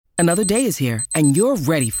Another day is here, and you're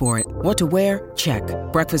ready for it. What to wear? Check.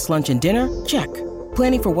 Breakfast, lunch, and dinner? Check.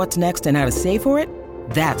 Planning for what's next and how to save for it?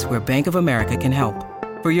 That's where Bank of America can help.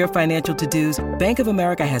 For your financial to-dos, Bank of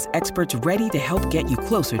America has experts ready to help get you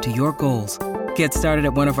closer to your goals. Get started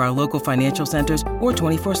at one of our local financial centers or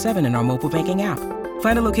 24/7 in our mobile banking app.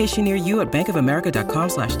 Find a location near you at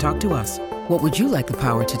bankofamerica.com/talktous. What would you like the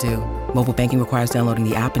power to do? Mobile banking requires downloading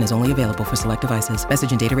the app and is only available for select devices. Message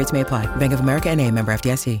and data rates may apply. Bank of America N.A., member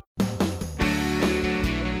FDIC.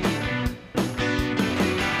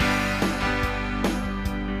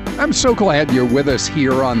 I'm so glad you're with us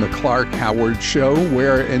here on the Clark Howard Show,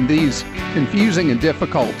 where in these confusing and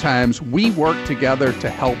difficult times, we work together to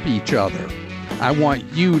help each other. I want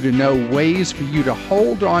you to know ways for you to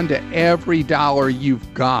hold on to every dollar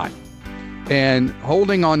you've got. And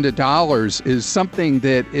holding on to dollars is something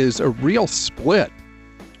that is a real split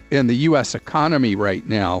in the U.S. economy right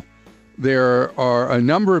now. There are a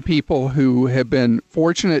number of people who have been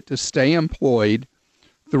fortunate to stay employed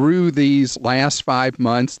through these last 5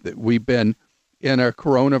 months that we've been in a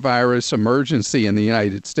coronavirus emergency in the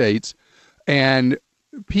United States, and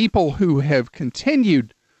people who have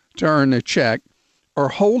continued to earn a check are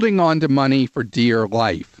holding on to money for dear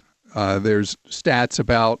life. There's stats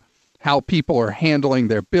about how people are handling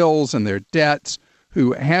their bills and their debts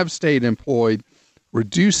who have stayed employed,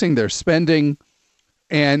 reducing their spending.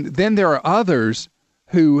 And then there are others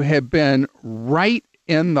who have been right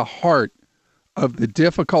in the heart of the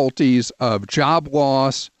difficulties of job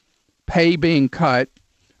loss, pay being cut,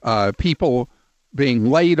 people being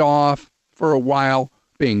laid off for a while,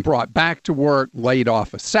 being brought back to work, laid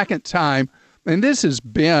off a second time. And this has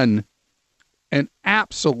been an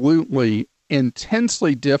absolutely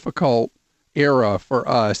intensely difficult era for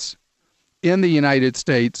us in the United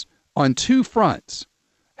States on two fronts,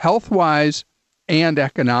 health-wise and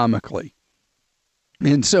economically.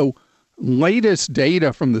 And so latest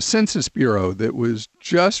data from the Census Bureau that was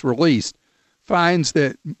just released finds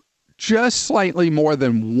that just slightly more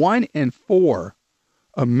than 1 in 4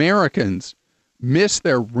 Americans missed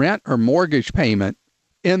their rent or mortgage payment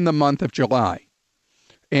in the month of July.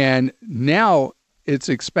 And now it's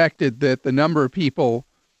expected that the number of people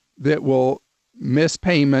that will miss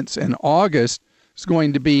payments in August is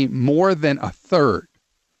going to be more than a third.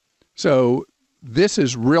 So this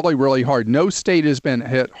is really, really hard. No state has been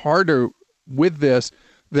hit harder with this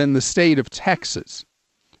than the state of Texas.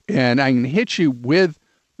 And I can hit you with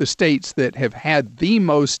the states that have had the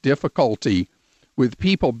most difficulty with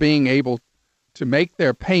people being able to make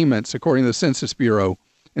their payments, according to the Census Bureau.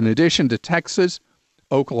 In addition to Texas,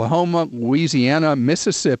 Oklahoma, Louisiana,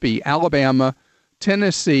 Mississippi, Alabama,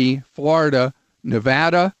 Tennessee, Florida,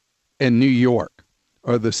 Nevada, and New York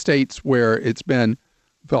are the states where it's been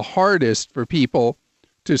the hardest for people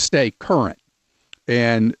to stay current.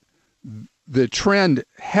 And the trend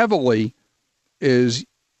heavily is,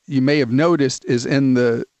 you may have noticed, is in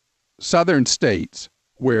the southern states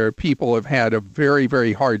where people have had a very,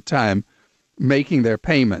 very hard time making their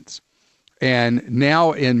payments. And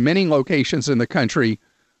now in many locations in the country,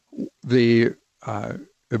 the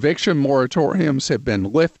eviction moratoriums have been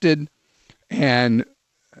lifted, and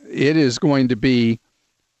it is going to be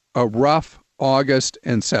a rough August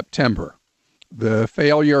and September. The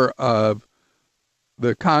failure of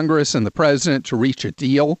the Congress and the president to reach a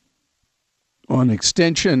deal on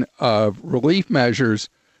extension of relief measures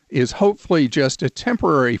is hopefully just a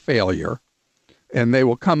temporary failure, and they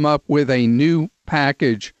will come up with a new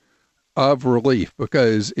package of relief.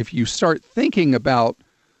 Because if you start thinking about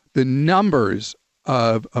the numbers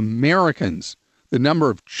of Americans, the number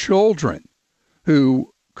of children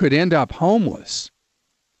who could end up homeless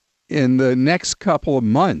in the next couple of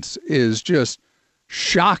months is just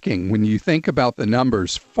shocking when you think about the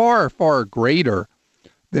numbers, far, far greater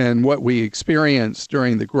than what we experienced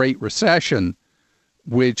during the Great Recession,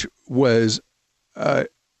 which was an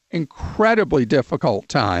incredibly difficult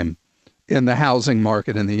time in the housing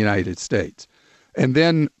market in the United States. And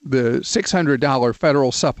then the $600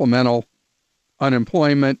 federal supplemental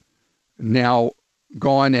unemployment now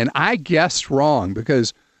gone. And I guessed wrong,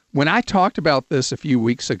 because when I talked about this a few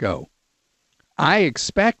weeks ago, I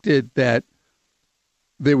expected that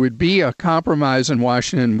there would be a compromise in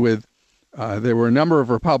Washington with, there were a number of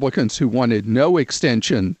Republicans who wanted no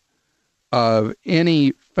extension of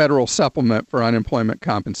any federal supplement for unemployment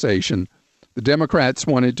compensation. The Democrats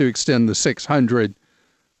wanted to extend the $600,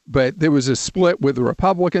 but there was a split with the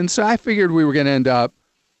Republicans. So I figured we were going to end up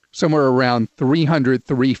somewhere around $300,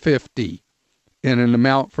 $350 in an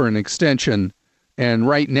amount for an extension. And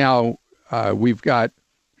right now we've got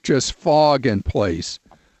just fog in place.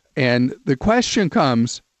 And the question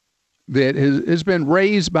comes, that has been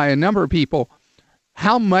raised by a number of people.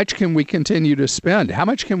 How much can we continue to spend? How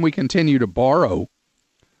much can we continue to borrow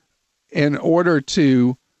in order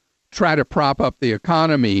to try to prop up the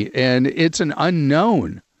economy? And it's an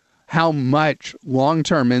unknown how much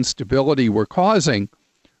long-term instability we're causing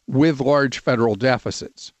with large federal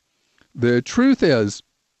deficits. The truth is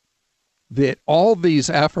that all these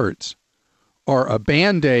efforts are a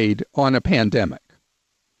Band-Aid on a pandemic.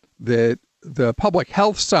 That the public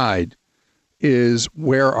health side is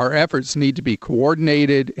where our efforts need to be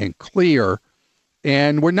coordinated and clear,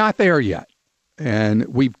 and we're not there yet. And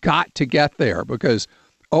we've got to get there, because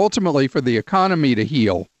ultimately for the economy to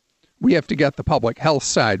heal, we have to get the public health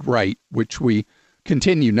side right, which we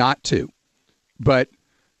continue not to. But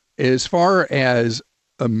as far as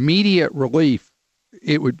immediate relief,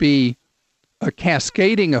 it would be a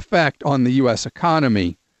cascading effect on the U.S.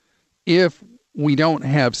 economy if we don't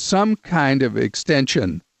have some kind of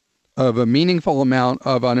extension of a meaningful amount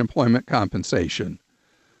of unemployment compensation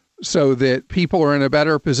so that people are in a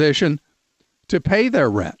better position to pay their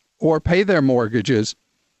rent or pay their mortgages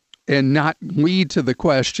and not lead to the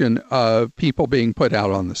question of people being put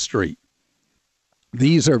out on the street.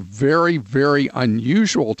 These are very, very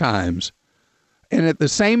unusual times, and at the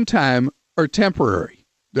same time are temporary.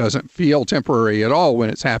 Doesn't feel temporary at all when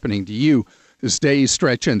it's happening to you. As days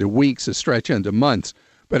stretch into weeks, as stretch into months.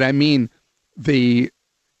 But I mean, the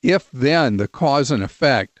cause and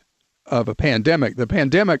effect of a pandemic. The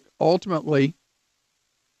pandemic ultimately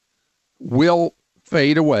will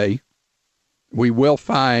fade away. We will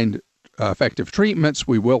find effective treatments.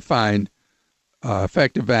 We will find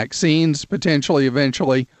effective vaccines potentially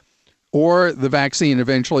eventually, or the vaccine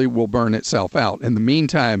eventually will burn itself out. In the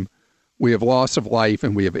meantime, we have loss of life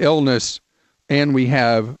and we have illness and we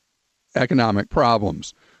have economic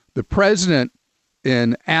problems. The president,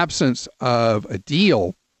 in absence of a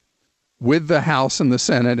deal with the House and the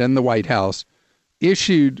Senate and the White House,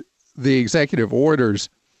 issued the executive orders,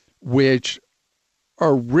 which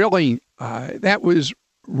are really, that was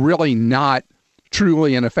really not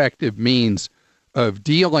truly an effective means of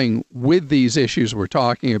dealing with these issues we're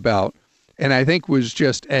talking about. And I think was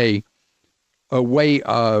just a way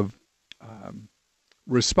of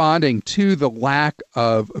responding to the lack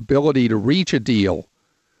of ability to reach a deal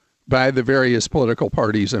by the various political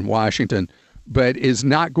parties in Washington, but is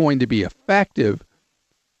not going to be effective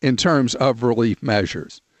in terms of relief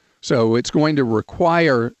measures. So it's going to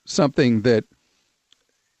require something that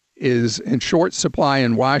is in short supply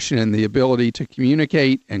in Washington, the ability to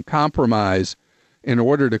communicate and compromise in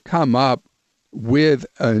order to come up with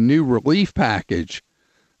a new relief package.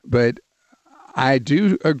 But I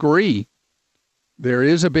do agree, there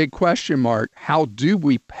is a big question mark. How do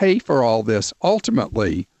we pay for all this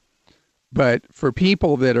ultimately? But for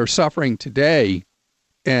people that are suffering today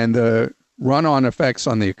and the run-on effects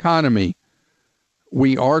on the economy,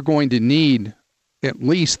 we are going to need at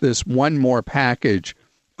least this one more package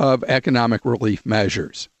of economic relief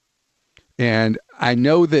measures. And I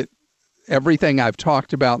know that everything I've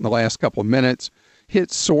talked about in the last couple of minutes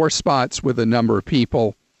hits sore spots with a number of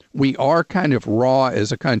people. We are kind of raw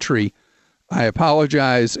as a country. I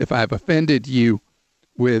apologize if I've offended you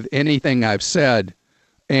with anything I've said,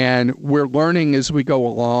 and we're learning as we go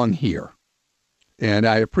along here. And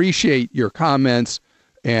I appreciate your comments,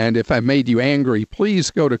 and if I made you angry,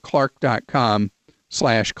 please go to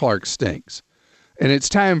clark.com/ClarkStinks. And it's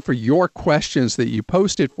time for your questions that you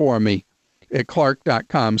posted for me at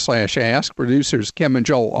clark.com/ask. Producers Kim and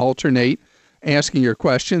Joel alternate asking your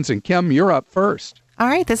questions, and Kim, you're up first. All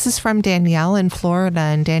right, this is from Danielle in Florida,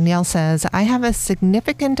 and Danielle says, I have a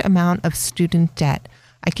significant amount of student debt.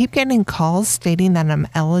 I keep getting calls stating that I'm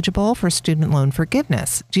eligible for student loan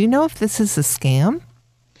forgiveness. Do you know if this is a scam?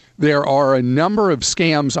 There are a number of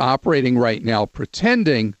scams operating right now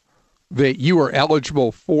pretending that you are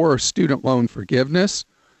eligible for student loan forgiveness.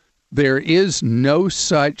 There is no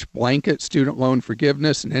such blanket student loan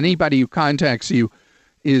forgiveness, and anybody who contacts you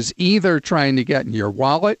is either trying to get in your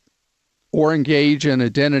wallet or engage in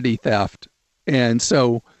identity theft. And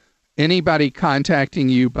so anybody contacting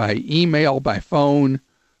you by email, by phone,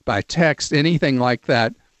 by text, anything like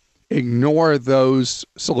that, ignore those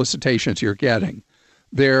solicitations you're getting.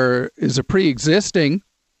 There is a pre-existing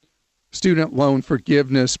student loan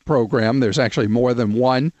forgiveness program. There's actually more than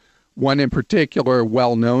one. One in particular,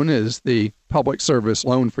 well known, is the Public Service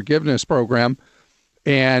Loan Forgiveness Program.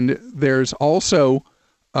 And there's also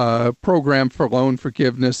a program for loan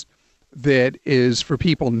forgiveness that is for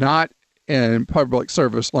people not in public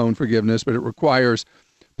service loan forgiveness, but it requires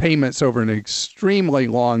payments over an extremely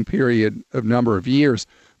long period of number of years.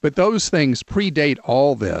 But those things predate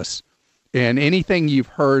all this. And anything you've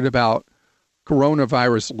heard about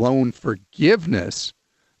coronavirus loan forgiveness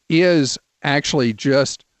is actually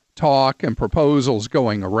just talk and proposals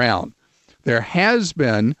going around. There has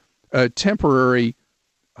been a temporary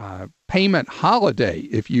payment holiday,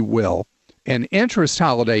 if you will, an interest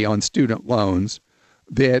holiday on student loans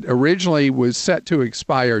that originally was set to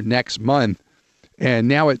expire next month. And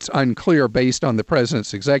now it's unclear, based on the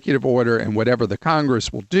president's executive order and whatever the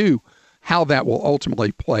Congress will do, how that will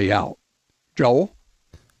ultimately play out. Joel?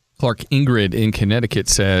 Clark, Ingrid in Connecticut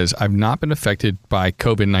says, I've not been affected by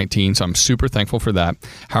COVID-19, so I'm super thankful for that.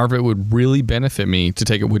 However, it would really benefit me to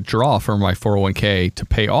take a withdrawal from my 401k to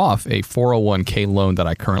pay off a 401k loan that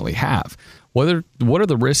I currently have. What are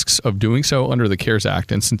the risks of doing so under the CARES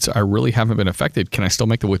Act? And since I really haven't been affected, can I still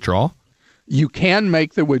make the withdrawal? You can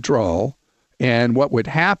make the withdrawal. And what would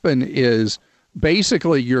happen is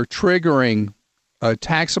basically you're triggering a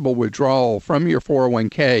taxable withdrawal from your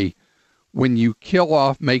 401k when you kill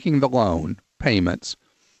off making the loan payments.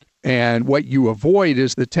 And what you avoid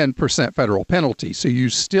is the 10% federal penalty. So you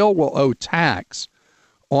still will owe tax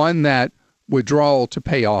on that withdrawal to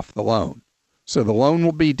pay off the loan. So the loan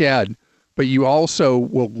will be dead, but you also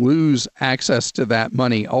will lose access to that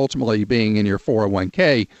money ultimately being in your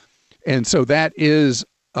 401k. And so that is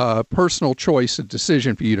a personal choice, a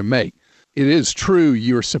decision for you to make. It is true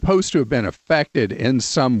you're supposed to have been affected in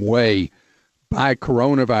some way by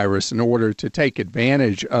coronavirus in order to take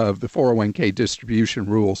advantage of the 401k distribution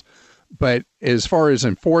rules. But as far as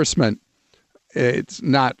enforcement, it's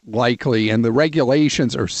not likely, and the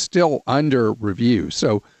regulations are still under review.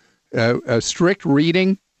 So a strict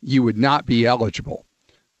reading, you would not be eligible.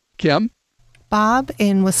 Kim? Bob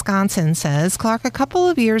in Wisconsin says, Clark, a couple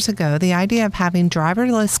of years ago, the idea of having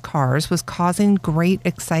driverless cars was causing great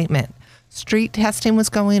excitement. Street testing was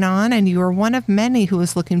going on, and you were one of many who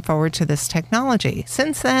was looking forward to this technology.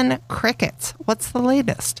 Since then, crickets. What's the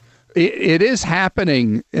latest? It is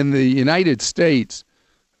happening in the United States.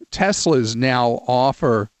 Teslas now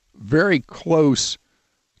offer very close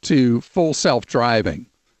to full self-driving,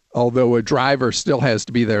 although a driver still has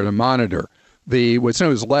to be there to monitor. What's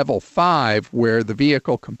known as level 5, where the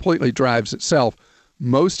vehicle completely drives itself,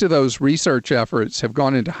 most of those research efforts have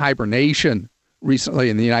gone into hibernation recently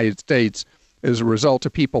in the United States as a result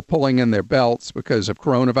of people pulling in their belts because of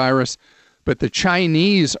coronavirus. But the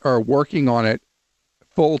Chinese are working on it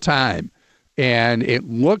full time. And it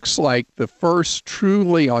looks like the first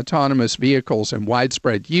truly autonomous vehicles in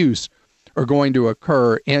widespread use are going to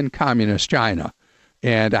occur in communist China.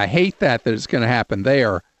 And I hate that it's going to happen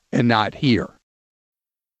there and not here.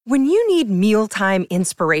 When you need mealtime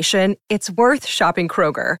inspiration, it's worth shopping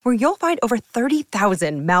Kroger, where you'll find over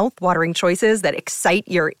 30,000 mouth-watering choices that excite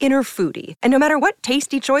your inner foodie. And no matter what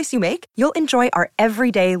tasty choice you make, you'll enjoy our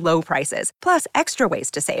everyday low prices, plus extra ways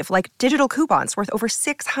to save, like digital coupons worth over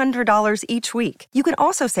 $600 each week. You can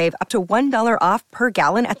also save up to $1 off per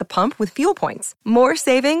gallon at the pump with fuel points. More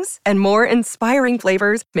savings and more inspiring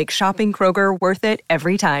flavors make shopping Kroger worth it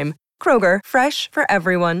every time. Kroger, fresh for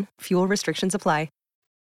everyone. Fuel restrictions apply.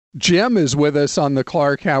 Jim is with us on the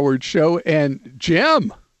Clark Howard Show. And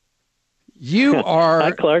Jim, you are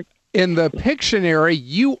Hi, Clark. In the Pictionary,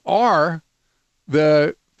 you are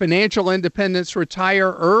the financial independence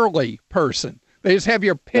retire early person. They just have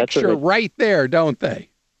your picture right there, don't they?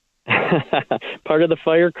 Part of the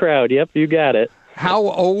FIRE crowd. Yep, you got it. How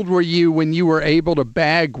old were you when you were able to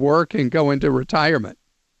bag work and go into retirement?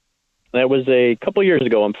 That was a couple years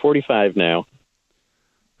ago. I'm 45 now.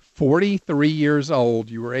 43 years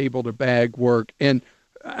old, you were able to bag work. And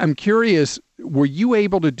I'm curious, were you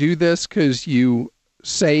able to do this because you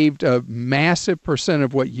saved a massive percent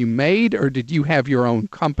of what you made, or did you have your own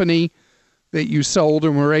company that you sold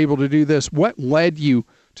and were able to do this? What led you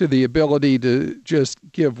to the ability to just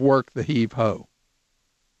give work the heave-ho?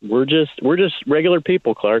 We're just regular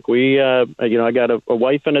people, Clark. We, I got a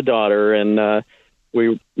wife and a daughter, and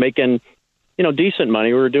we're making decent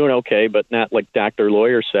money. We were doing okay, but not like doctor,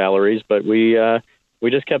 lawyer salaries. But we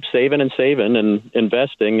just kept saving and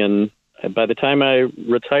investing. And by the time I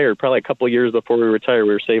retired, probably a couple of years before we retired,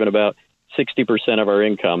 we were saving about 60% of our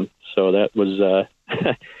income. So that was,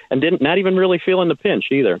 and not even really feeling the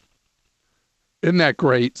pinch either. Isn't that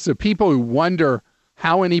great? So people who wonder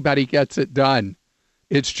how anybody gets it done,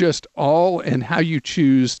 it's just all in how you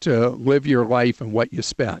choose to live your life and what you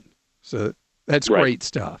spend. So that's great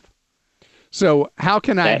stuff. So how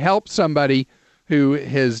can I help somebody who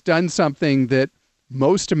has done something that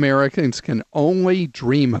most Americans can only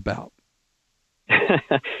dream about?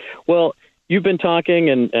 Well, you've been talking,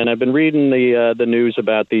 and I've been reading the news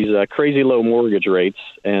about these crazy low mortgage rates.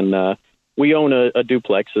 And we own a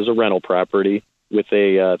duplex as a rental property. with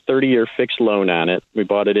a 30-year fixed loan on it. We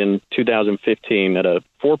bought it in 2015 at a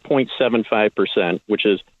 4.75%,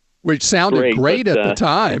 which sounded great at the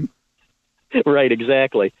time. Right,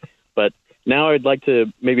 exactly. But now I'd like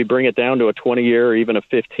to maybe bring it down to a 20-year or even a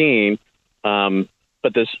 15.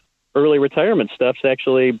 But this early retirement stuff's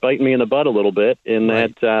actually biting me in the butt a little bit in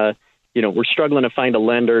that, we're struggling to find a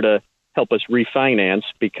lender to help us refinance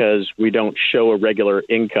because we don't show a regular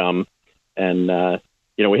income. And,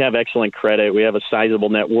 we have excellent credit. We have a sizable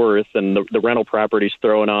net worth, and the rental property's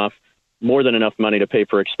throwing off more than enough money to pay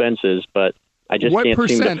for expenses. But I just can't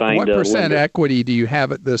seem to find what percent lender. equity do you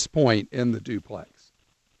have at this point in the duplex?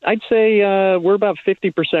 I'd say we're about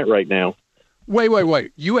 50% right now.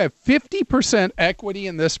 Wait. You have 50% equity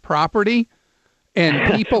in this property,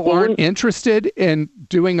 and people aren't interested in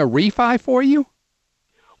doing a refi for you?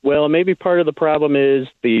 Well, maybe part of the problem is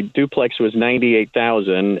the duplex was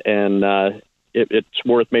 $98,000, and it's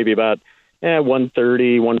worth maybe about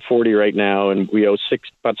 $130,000, $140,000 right now, and we owe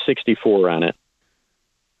about $64,000 on it.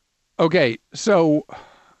 Okay, so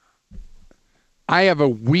I have a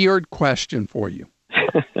weird question for you.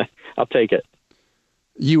 I'll take it.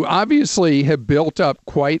 You obviously have built up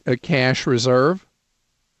quite a cash reserve,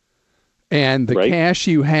 and the cash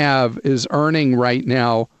you have is earning right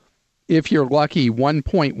now, if you're lucky,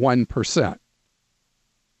 1.1%.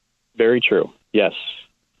 Very true. Yes.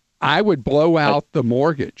 I would blow out the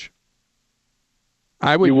mortgage.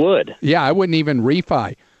 You would? Yeah, I wouldn't even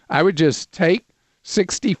refi. I would just take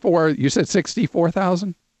you said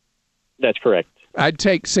 64,000? That's correct. I'd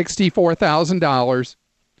take $64,000,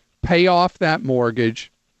 pay off that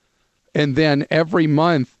mortgage, and then every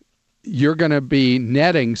month you're going to be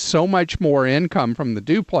netting so much more income from the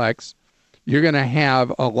duplex. You're going to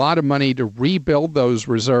have a lot of money to rebuild those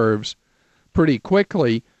reserves pretty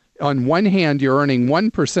quickly. On one hand, you're earning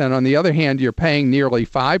 1%. On the other hand, you're paying nearly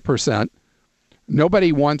 5%.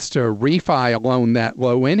 Nobody wants to refi a loan that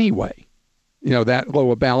low anyway, that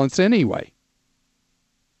low a balance anyway.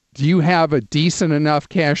 Do you have a decent enough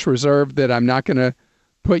cash reserve that I'm not going to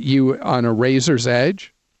put you on a razor's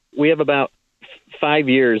edge? We have about 5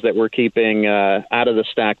 years that we're keeping out of the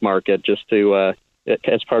stock market just to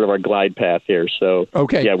as part of our glide path here. So,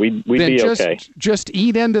 okay. Yeah, we'd be okay. Just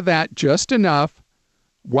eat into that just enough.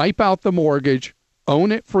 Wipe out the mortgage,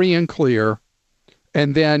 own it free and clear,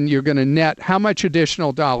 and then you're going to net how much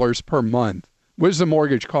additional dollars per month? What does the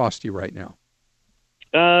mortgage cost you right now?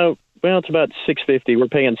 Well, it's about $650. We're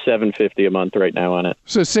paying $750 a month right now on it.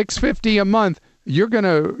 So $650 a month. You're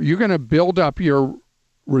gonna build up your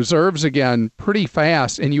reserves again pretty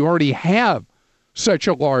fast, and you already have such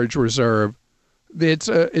a large reserve. It's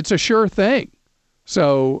a sure thing.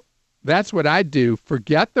 So that's what I'd do.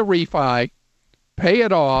 Forget the refi. Pay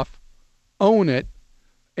it off, own it,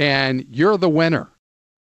 and you're the winner.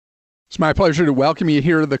 It's my pleasure to welcome you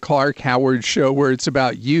here to the Clark Howard Show, where it's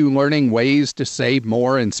about you learning ways to save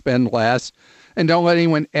more and spend less. And don't let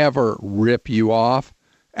anyone ever rip you off.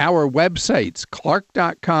 Our websites,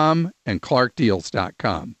 clark.com and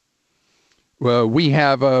clarkdeals.com. Well, we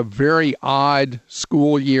have a very odd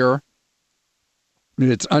school year.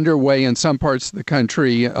 It's underway in some parts of the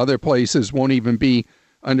country. Other places won't even be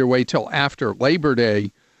underway till after Labor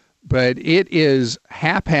Day, but it is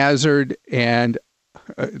haphazard, and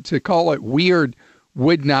to call it weird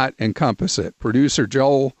would not encompass it. Producer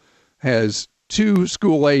Joel has 2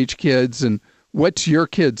 school-age kids, and what's your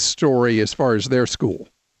kid's story as far as their school?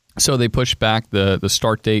 So they pushed back the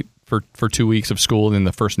start date for 2 weeks of school, and then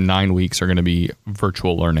the first 9 weeks are going to be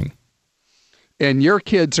virtual learning. And your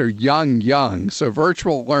kids are young, so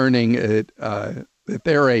virtual learning at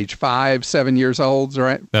their age, 5, 7 years old,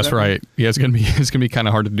 right? That's right. Yeah, it's gonna be kind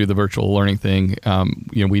of hard to do the virtual learning thing.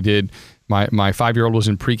 We did. My 5-year-old was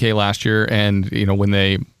in pre-K last year, and when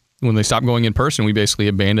they stopped going in person, we basically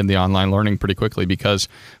abandoned the online learning pretty quickly, because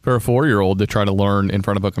for a 4-year-old to try to learn in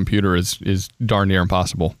front of a computer is darn near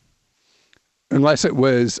impossible. Unless it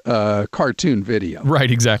was a cartoon video. Right.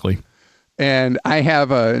 Exactly. And I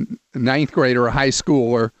have a 9th grader, a high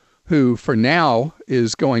schooler, who for now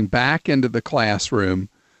is going back into the classroom,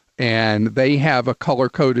 and they have a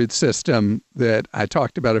color-coded system that I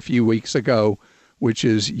talked about a few weeks ago, which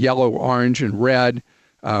is yellow, orange, and red.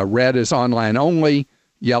 Red is online only.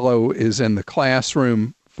 Yellow is in the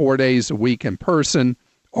classroom 4 days a week in person.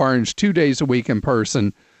 Orange 2 days a week in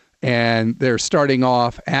person. And they're starting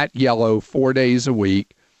off at yellow 4 days a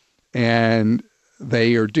week. And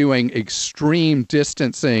they are doing extreme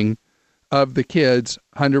distancing of the kids,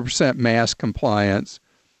 100% mask compliance,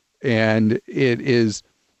 and it is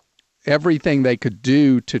everything they could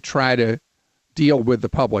do to try to deal with the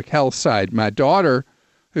public health side. My daughter,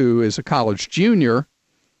 who is a college junior,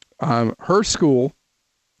 her school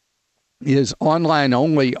is online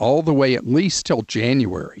only all the way at least till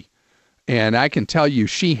January. And I can tell you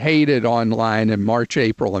she hated online in March,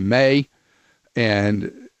 April, and May. And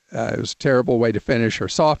it was a terrible way to finish her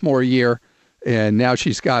sophomore year. And now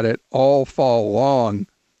she's got it all fall long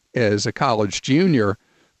as a college junior.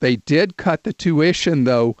 They did cut the tuition,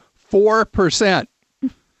 though, 4%.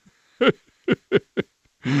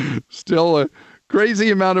 Still a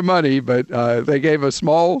crazy amount of money, but they gave a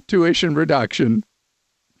small tuition reduction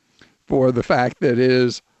for the fact that it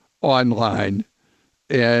is online.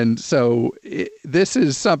 And so this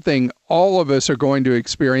is something all of us are going to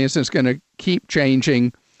experience. It's going to keep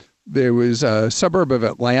changing. There was a suburb of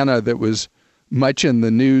Atlanta that was much in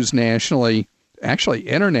the news nationally, actually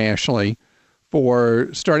internationally, for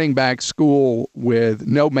starting back school with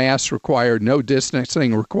no masks required, no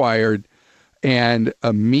distancing required, and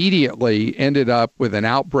immediately ended up with an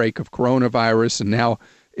outbreak of coronavirus and now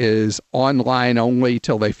is online only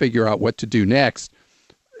till they figure out what to do next.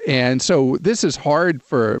 And so this is hard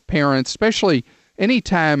for parents, especially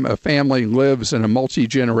anytime a family lives in a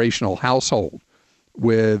multi-generational household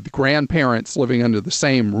with grandparents living under the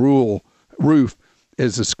same roof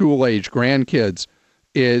as the school-age grandkids.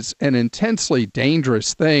 Is an intensely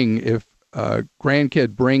dangerous thing if a grandkid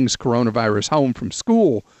brings coronavirus home from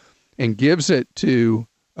school and gives it to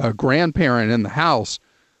a grandparent in the house.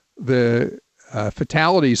 The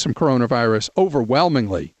fatalities from coronavirus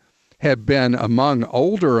overwhelmingly have been among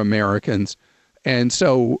older Americans. And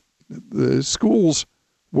so the schools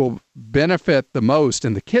will benefit the most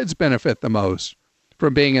and the kids benefit the most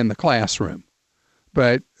from being in the classroom.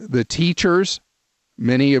 But the teachers,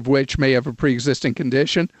 many of which may have a pre-existing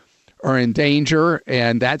condition, are in danger.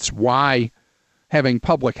 And that's why having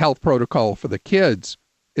public health protocol for the kids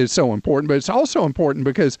is so important. But it's also important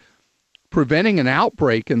because preventing an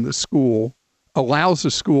outbreak in the school allows the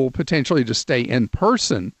school potentially to stay in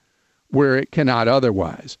person where it cannot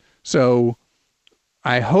otherwise. So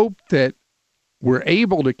I hope that we're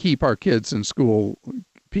able to keep our kids in school.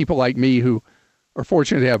 People like me who are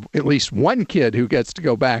fortunate to have at least one kid who gets to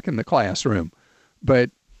go back in the classroom.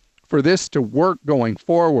 But for this to work going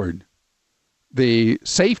forward, the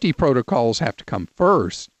safety protocols have to come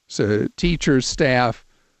first. So teachers, staff,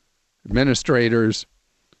 administrators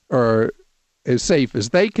are as safe as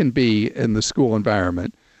they can be in the school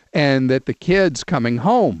environment, and that the kids coming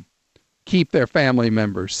home keep their family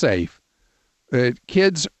members safe.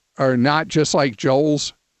 Kids are not just like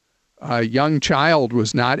Joel's young child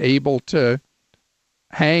was not able to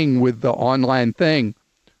hang with the online thing.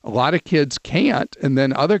 A lot of kids can't, and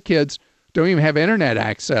then other kids don't even have internet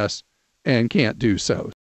access and can't do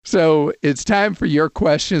so. So it's time for your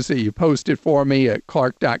questions that you posted for me at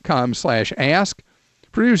clark.com/ask.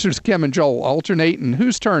 Producers Kim and Joel alternate, and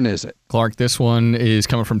whose turn is it? Clark, this one is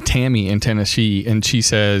coming from Tammy in Tennessee, and she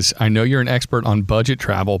says, I know you're an expert on budget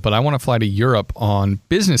travel, but I want to fly to Europe on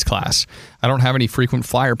business class. I don't have any frequent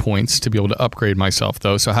flyer points to be able to upgrade myself,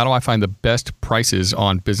 though, so how do I find the best prices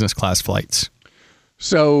on business class flights?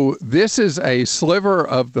 So this is a sliver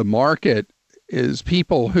of the market, is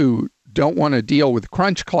people who don't want to deal with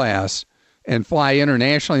crunch class and fly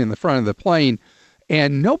internationally in the front of the plane.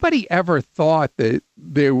 And nobody ever thought that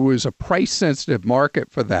there was a price-sensitive market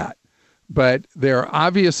for that. But there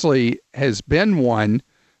obviously has been one,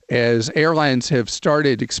 as airlines have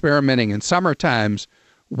started experimenting in summer times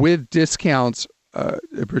with discounts,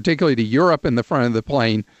 particularly to Europe in the front of the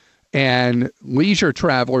plane, and leisure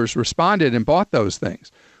travelers responded and bought those things.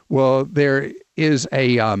 Well, there is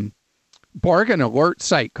a bargain alert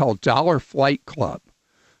site called Dollar Flight Club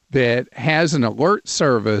that has an alert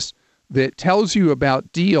service that tells you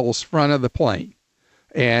about deals front of the plane.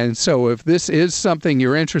 And so if this is something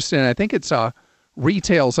you're interested in, I think it's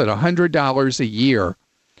retails at $100 a year,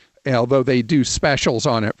 although they do specials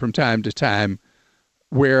on it from time to time,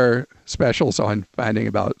 where specials on finding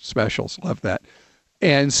about specials. Love that.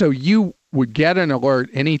 And so you would get an alert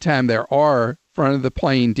anytime there are front of the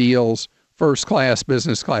plane deals, first class,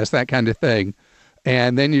 business class, that kind of thing.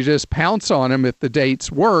 And then you just pounce on them if the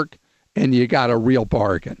dates work and you got a real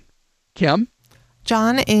bargain. Kim?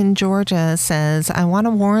 John in Georgia says, I want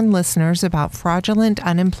to warn listeners about fraudulent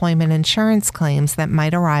unemployment insurance claims that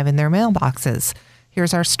might arrive in their mailboxes.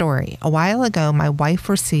 Here's our story. A while ago, my wife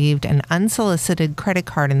received an unsolicited credit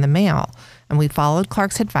card in the mail, and we followed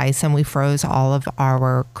Clark's advice and we froze all of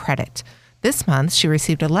our credit. This month, she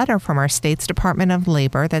received a letter from our state's Department of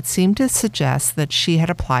Labor that seemed to suggest that she had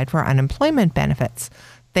applied for unemployment benefits.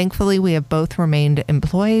 Thankfully, we have both remained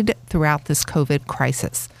employed throughout this COVID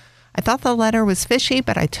crisis. I thought the letter was fishy,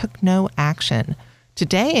 but I took no action.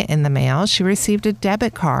 Today in the mail, she received a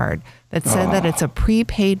debit card that said that it's a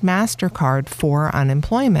prepaid MasterCard for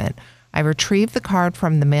unemployment. I retrieved the card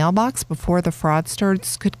from the mailbox before the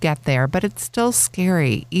fraudsters could get there, but it's still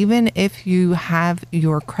scary. Even if you have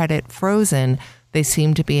your credit frozen, they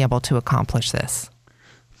seem to be able to accomplish this.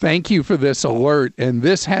 Thank you for this alert. And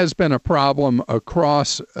this has been a problem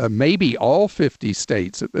across maybe all 50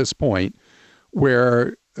 states at this point,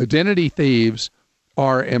 where identity thieves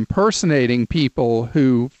are impersonating people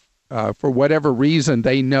who, for whatever reason,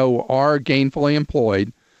 they know are gainfully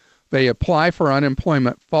employed. They apply for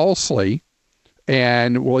unemployment falsely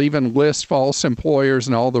and will even list false employers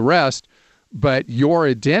and all the rest, but your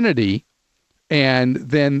identity, and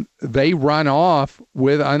then they run off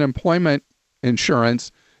with unemployment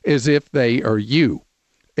insurance as if they are you.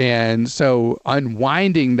 And so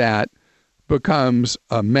unwinding that becomes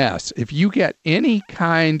a mess. If you get any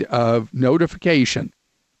kind of notification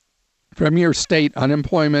from your state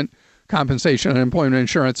unemployment compensation, unemployment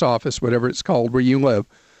insurance office, whatever it's called where you live,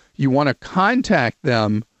 you want to contact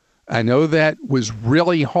them. I know that was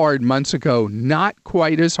really hard months ago, not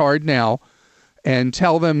quite as hard now, and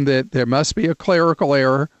tell them that there must be a clerical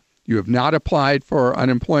error. You have not applied for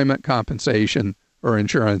unemployment compensation or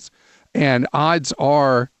insurance, and odds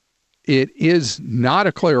are it is not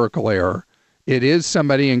a clerical error. It is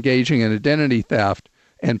somebody engaging in identity theft,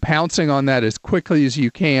 and pouncing on that as quickly as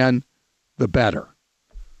you can, the better.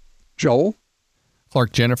 Joel?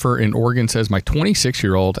 Clark, Jennifer in Oregon says, my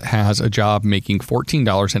 26-year-old has a job making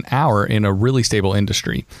 $14 an hour in a really stable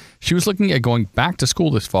industry. She was looking at going back to school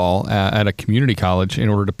this fall at a community college in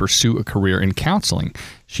order to pursue a career in counseling.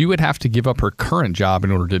 She would have to give up her current job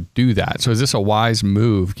in order to do that. So is this a wise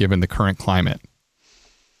move given the current climate?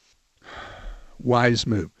 Wise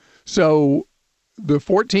move. So the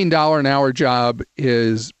 $14 an hour job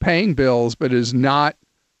is paying bills, but is not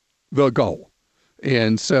the goal.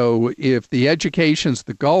 And so if the education's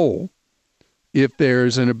the goal, if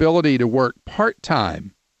there's an ability to work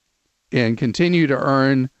part-time and continue to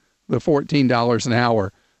earn the $14 an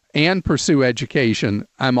hour and pursue education,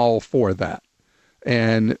 I'm all for that.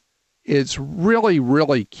 And it's really,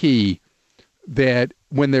 really key that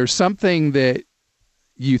when there's something that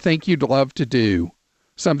you think you'd love to do,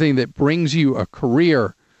 something that brings you a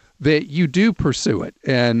career, that you do pursue it.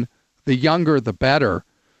 And the younger, the better.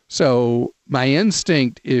 So my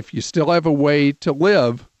instinct, if you still have a way to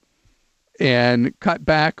live and cut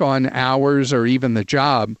back on hours or even the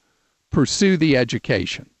job, pursue the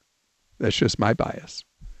education. That's just my bias.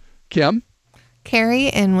 Kim? Carrie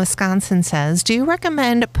in Wisconsin says, do you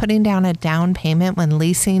recommend putting down a down payment when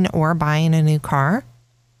leasing or buying a new car?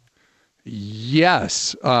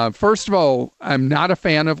 Yes. First of all, I'm not a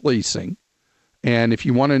fan of leasing. And if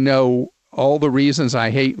you want to know all the reasons I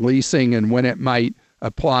hate leasing and when it might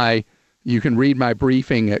apply, you can read my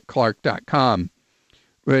briefing at clark.com.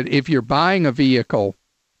 But if you're buying a vehicle,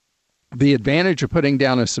 the advantage of putting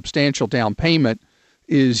down a substantial down payment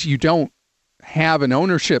is you don't have an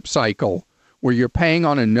ownership cycle where you're paying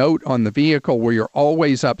on a note on the vehicle where you're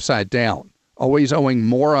always upside down, always owing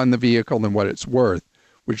more on the vehicle than what it's worth,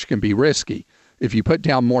 which can be risky. If you put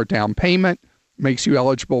down more down payment, it makes you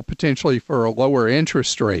eligible potentially for a lower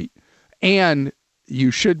interest rate. And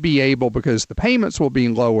you should be able, because the payments will be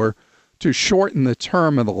lower, to shorten the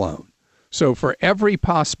term of the loan. So for every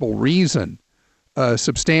possible reason, a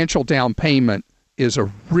substantial down payment is a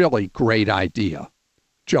really great idea.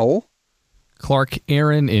 Joel? Clark,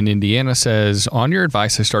 Aaron in Indiana says, on your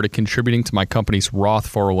advice, I started contributing to my company's Roth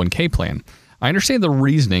 401k plan. I understand the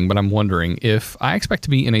reasoning, but I'm wondering if I expect to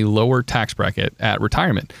be in a lower tax bracket at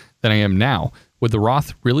retirement than I am now, would the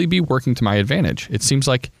Roth really be working to my advantage? It seems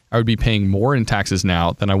like I would be paying more in taxes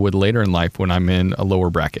now than I would later in life when I'm in a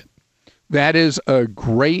lower bracket. That is a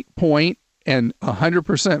great point and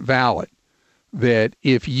 100% valid, that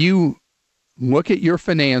if you look at your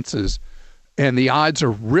finances and the odds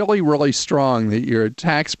are really, really strong that your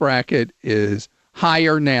tax bracket is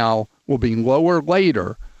higher now, will be lower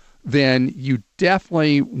later, then you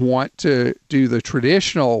definitely want to do the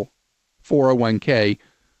traditional 401k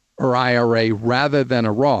or IRA rather than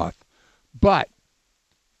a Roth. But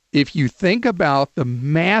if you think about the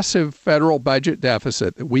massive federal budget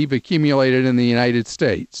deficit that we've accumulated in the United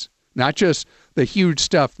States, not just the huge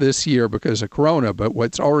stuff this year because of Corona, but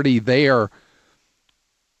what's already there,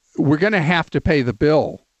 we're going to have to pay the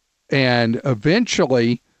bill. And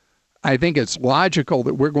eventually, I think it's logical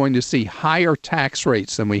that we're going to see higher tax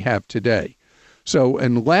rates than we have today. So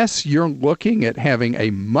unless you're looking at having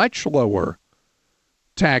a much lower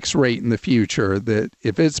tax rate in the future, that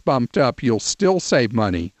if it's bumped up, you'll still save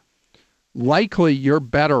money, likely you're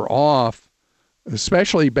better off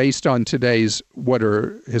especially based on today's what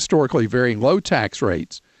are historically very low tax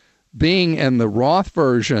rates, being in the Roth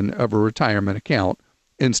version of a retirement account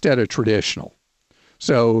instead of traditional.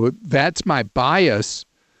 So that's my bias,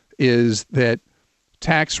 is that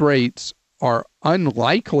tax rates are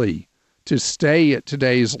unlikely to stay at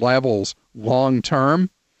today's levels long term,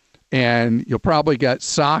 and you'll probably get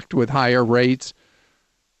socked with higher rates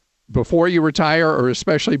before you retire, or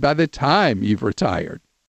especially by the time you've retired.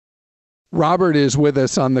 Robert is with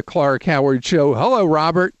us on the Clark Howard Show. Hello,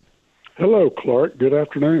 Robert. Hello, Clark. Good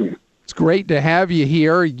afternoon. It's great to have you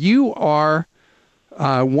here. You are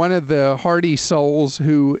one of the hardy souls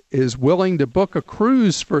who is willing to book a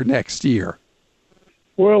cruise for next year.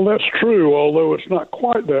 Well, that's true, although it's not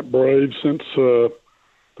quite that brave since the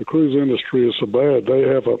cruise industry is so bad. They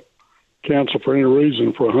have a cancel for any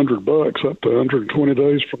reason for $100 up to 120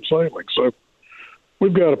 days from sailing. So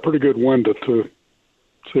we've got a pretty good window to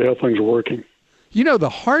see how things are working. You know, the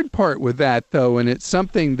hard part with that, though, and it's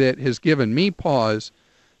something that has given me pause,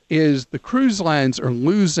 is the cruise lines are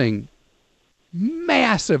losing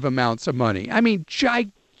massive amounts of money. I mean,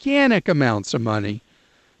 gigantic amounts of money.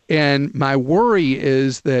 And my worry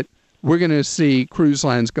is that we're going to see cruise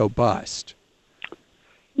lines go bust.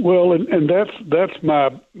 Well, and that's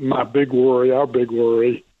my big worry, our big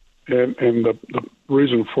worry, and the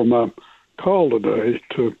reason for my call today,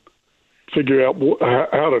 to figure out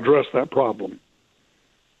how to address that problem.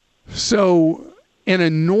 So in a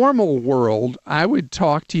normal world, I would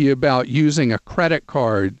talk to you about using a credit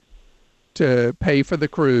card to pay for the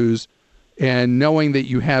cruise and knowing that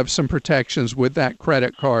you have some protections with that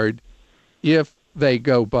credit card if they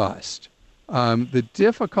go bust. The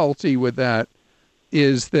difficulty with that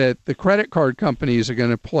is that the credit card companies are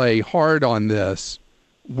going to play hard on this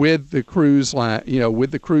with the cruise line,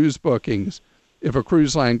 with the cruise bookings. If a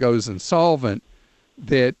cruise line goes insolvent,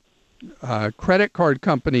 that credit card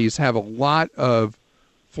companies have a lot of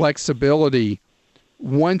flexibility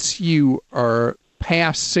once you are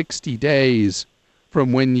past 60 days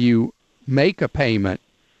from when you make a payment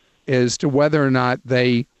as to whether or not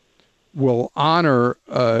they will honor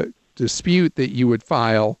a dispute that you would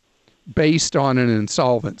file based on an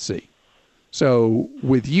insolvency. So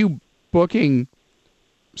with you booking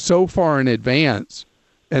so far in advance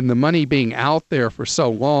and the money being out there for so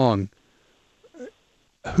long,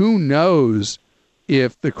 who knows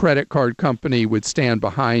if the credit card company would stand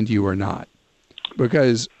behind you or not?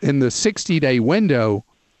 Because in the 60-day window,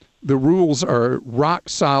 the rules are rock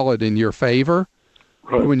solid in your favor.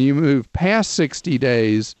 Right. When you move past 60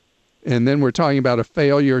 days, and then we're talking about a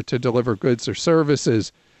failure to deliver goods or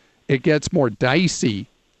services, it gets more dicey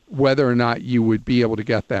whether or not you would be able to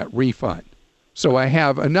get that refund. So I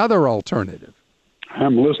have another alternative.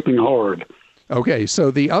 I'm listening hard. Okay,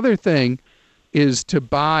 so the other thing is to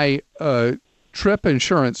buy a trip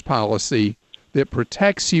insurance policy that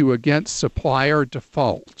protects you against supplier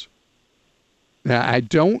default. Now, I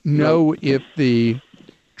don't know if the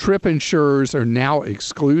trip insurers are now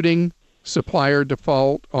excluding supplier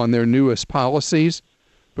default on their newest policies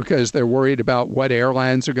because they're worried about what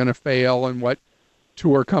airlines are going to fail and what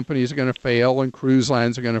tour companies are going to fail and cruise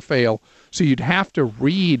lines are going to fail. So you'd have to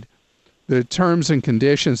read the terms and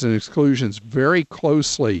conditions and exclusions very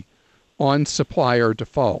closely on supplier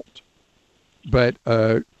default. But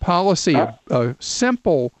a policy, a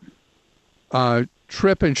simple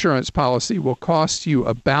trip insurance policy will cost you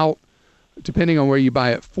about, depending on where you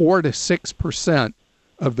buy it, 4 to 6%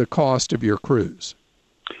 of the cost of your cruise.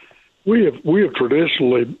 We have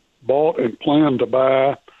traditionally bought and planned to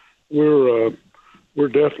buy. We're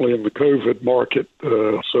definitely in the COVID market,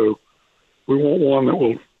 so we want one that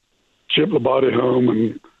will ship the body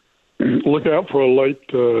home and look out for a late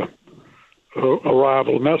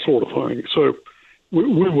arrival and that sort of thing. So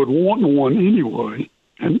we would want one anyway,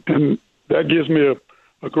 and that gives me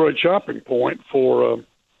a great shopping point for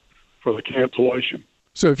the cancellation.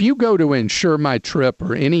 So if you go to Insure My Trip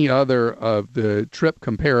or any other of the trip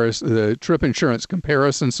insurance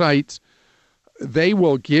comparison sites, they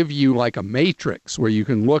will give you like a matrix where you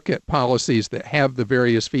can look at policies that have the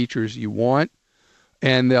various features you want,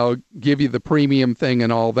 and they'll give you the premium thing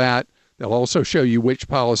and all that. They'll also show you which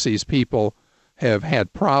policies people have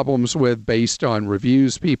had problems with based on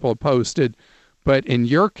reviews people have posted. But in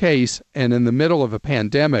your case, and in the middle of a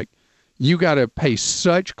pandemic, you got to pay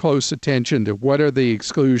such close attention to what are the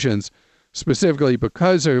exclusions, specifically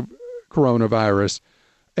because of coronavirus,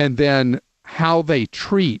 and then how they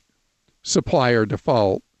treat supplier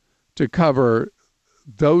default to cover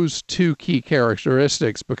those two key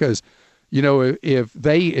characteristics. Because, if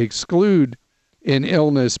they exclude an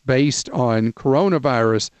illness based on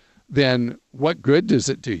coronavirus, then what good does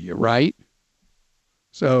it do you, right?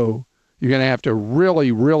 So you're going to have to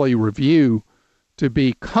really, really review to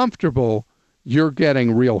be comfortable you're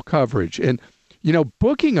getting real coverage. And, you know,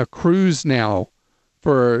 booking a cruise now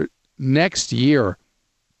for next year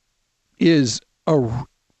is a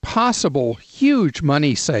possible huge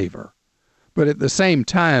money saver. But at the same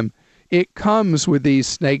time, it comes with these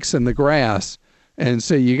snakes in the grass. And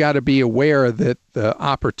so you got to be aware that the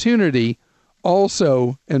opportunity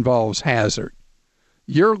also involves hazard.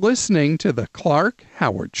 You're listening to The Clark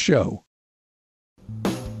Howard Show.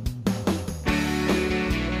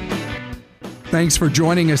 Thanks for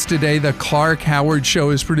joining us today. The Clark Howard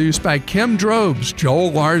Show is produced by Kim Drobes, Joel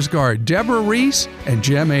Larsgaard, Deborah Reese, and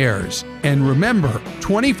Jim Ayers. And remember,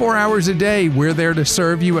 24 hours a day, we're there to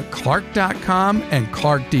serve you at clark.com and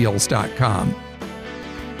clarkdeals.com.